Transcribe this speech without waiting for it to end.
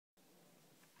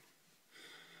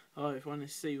Hi everyone,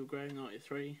 it's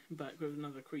EvilGraham93 back with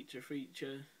another creature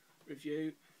feature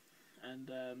review,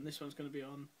 and this one's going to be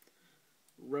on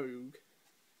Rogue.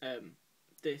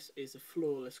 This is a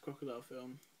flawless crocodile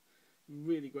film,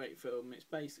 really great film. It's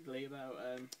basically about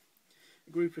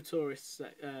a group of tourists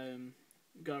that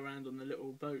go around on the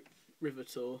little boat river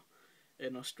tour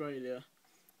in Australia,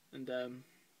 and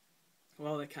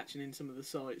while they're catching in some of the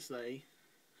sights, they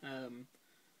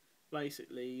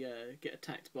basically get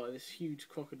attacked by this huge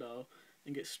crocodile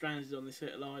and get stranded on this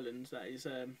little island that is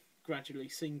gradually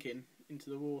sinking into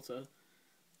the water,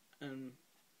 and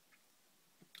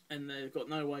they've got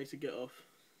no way to get off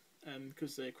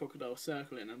because the crocodile's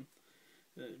circling them.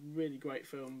 Really great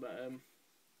film, but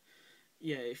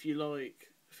yeah, if you like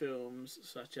films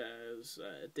such as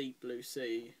Deep Blue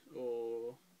Sea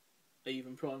or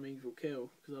even Primeval Kill,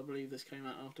 because I believe this came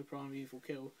out after Primeval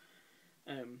Kill,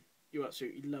 you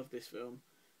absolutely love this film.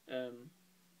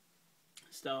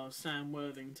 Stars Sam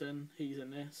Worthington, he's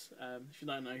in this. If you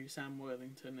don't know who Sam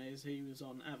Worthington is, he was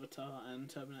on Avatar and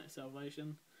Terminator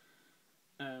Salvation.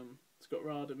 It's got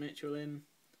Radha Mitchell in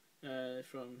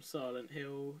from Silent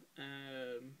Hill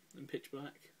and Pitch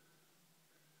Black.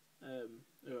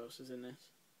 Who else is in this?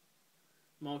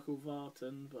 Michael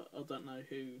Vartan, but I don't know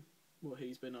what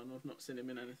he's been on. I've not seen him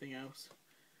in anything else,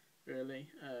 really.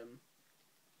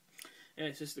 Yeah,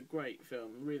 it's just a great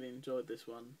film. Really enjoyed this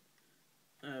one.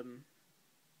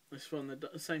 It's from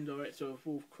the same director of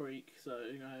Wolf Creek, so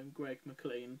Greg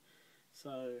McLean.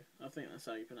 So I think that's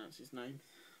how you pronounce his name.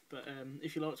 But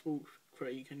if you liked Wolf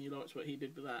Creek and you liked what he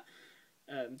did with that,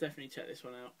 definitely check this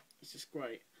one out. It's just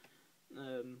great.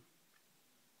 And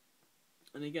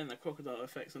again, the crocodile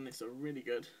effects on this are really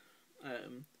good.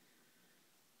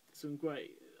 Some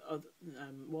great.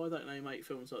 Why don't they make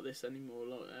films like this anymore?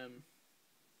 Like,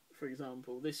 for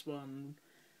example, this one,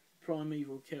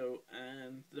 Primeval Kill,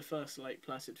 and the first Lake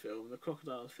Placid film, the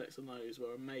crocodile effects on those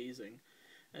were amazing.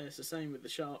 It's the same with the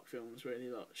shark films,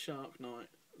 really, like Shark Night.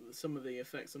 Some of the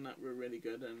effects on that were really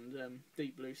good, and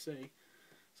Deep Blue Sea.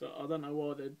 So I don't know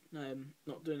why they're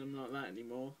not doing them like that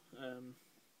anymore.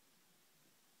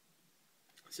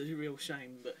 It's a real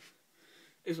shame, but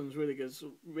this one's really good. It's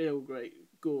real great,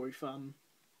 gory fun.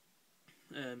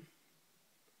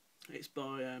 It's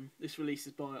by this release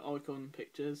is by Icon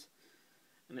Pictures,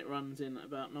 and it runs in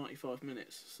about 95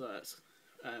 minutes, so that's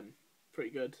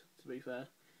pretty good, to be fair.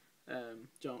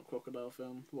 Giant crocodile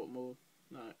film, what more?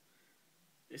 No,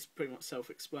 it's pretty much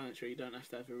self-explanatory. You don't have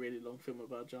to have a really long film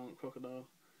about a giant crocodile.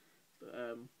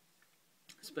 But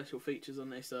special features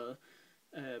on this are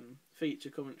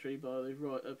feature commentary by the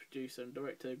writer, producer and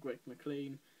director Greg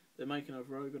McLean, the making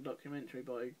of Rogue, a documentary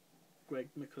by Greg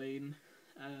McLean,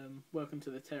 Welcome to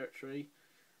the Territory,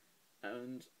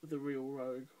 and The Real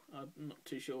Rogue. I'm not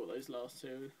too sure what those last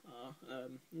two are.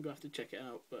 I'm going to have to check it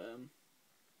out, but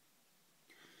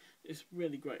it's a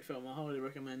really great film. I highly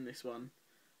recommend this one.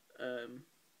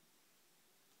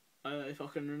 If I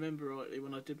can remember rightly,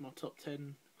 when I did my top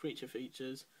 10 creature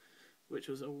features, which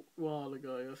was a while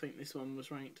ago, I think this one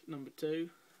was ranked number 2,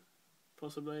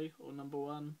 possibly, or number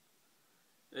 1.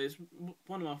 It's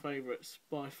one of my favourites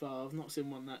by far. I've not seen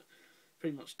one that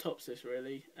pretty much tops this,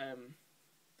 really.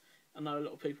 I know a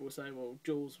lot of people will say, well,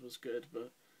 Jaws was good,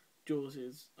 but Jaws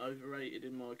is overrated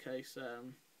in my case.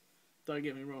 Don't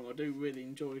get me wrong, I do really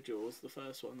enjoy Jaws, the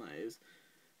first one that is,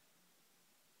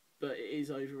 but it is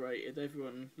overrated.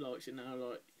 Everyone likes it now.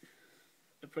 Like,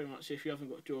 pretty much, if you haven't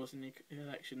got Jaws in your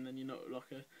collection, then you're not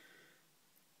like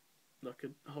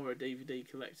a horror DVD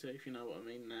collector, if you know what I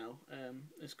mean. Now,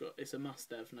 it's a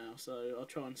must-have now. So I'll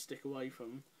try and stay away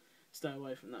from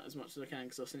that as much as I can,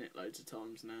 because I've seen it loads of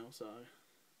times now. So,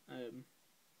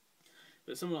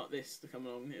 but something like this to come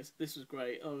along, this was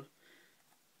great. Oh,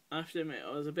 I have to admit,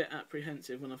 I was a bit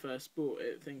apprehensive when I first bought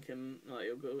it, thinking like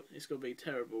it's got to be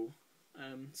terrible,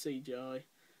 CGI,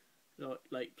 like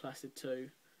Lake Placid 2.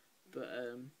 But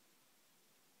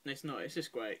it's not. It's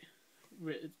just great.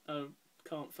 I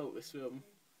can't fault this film.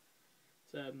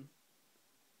 It's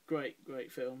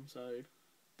great film. So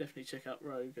definitely check out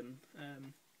Rogue. And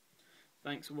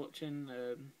thanks for watching.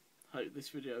 Hope this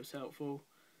video is helpful.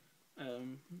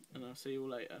 And I'll see you all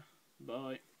later.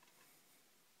 Bye.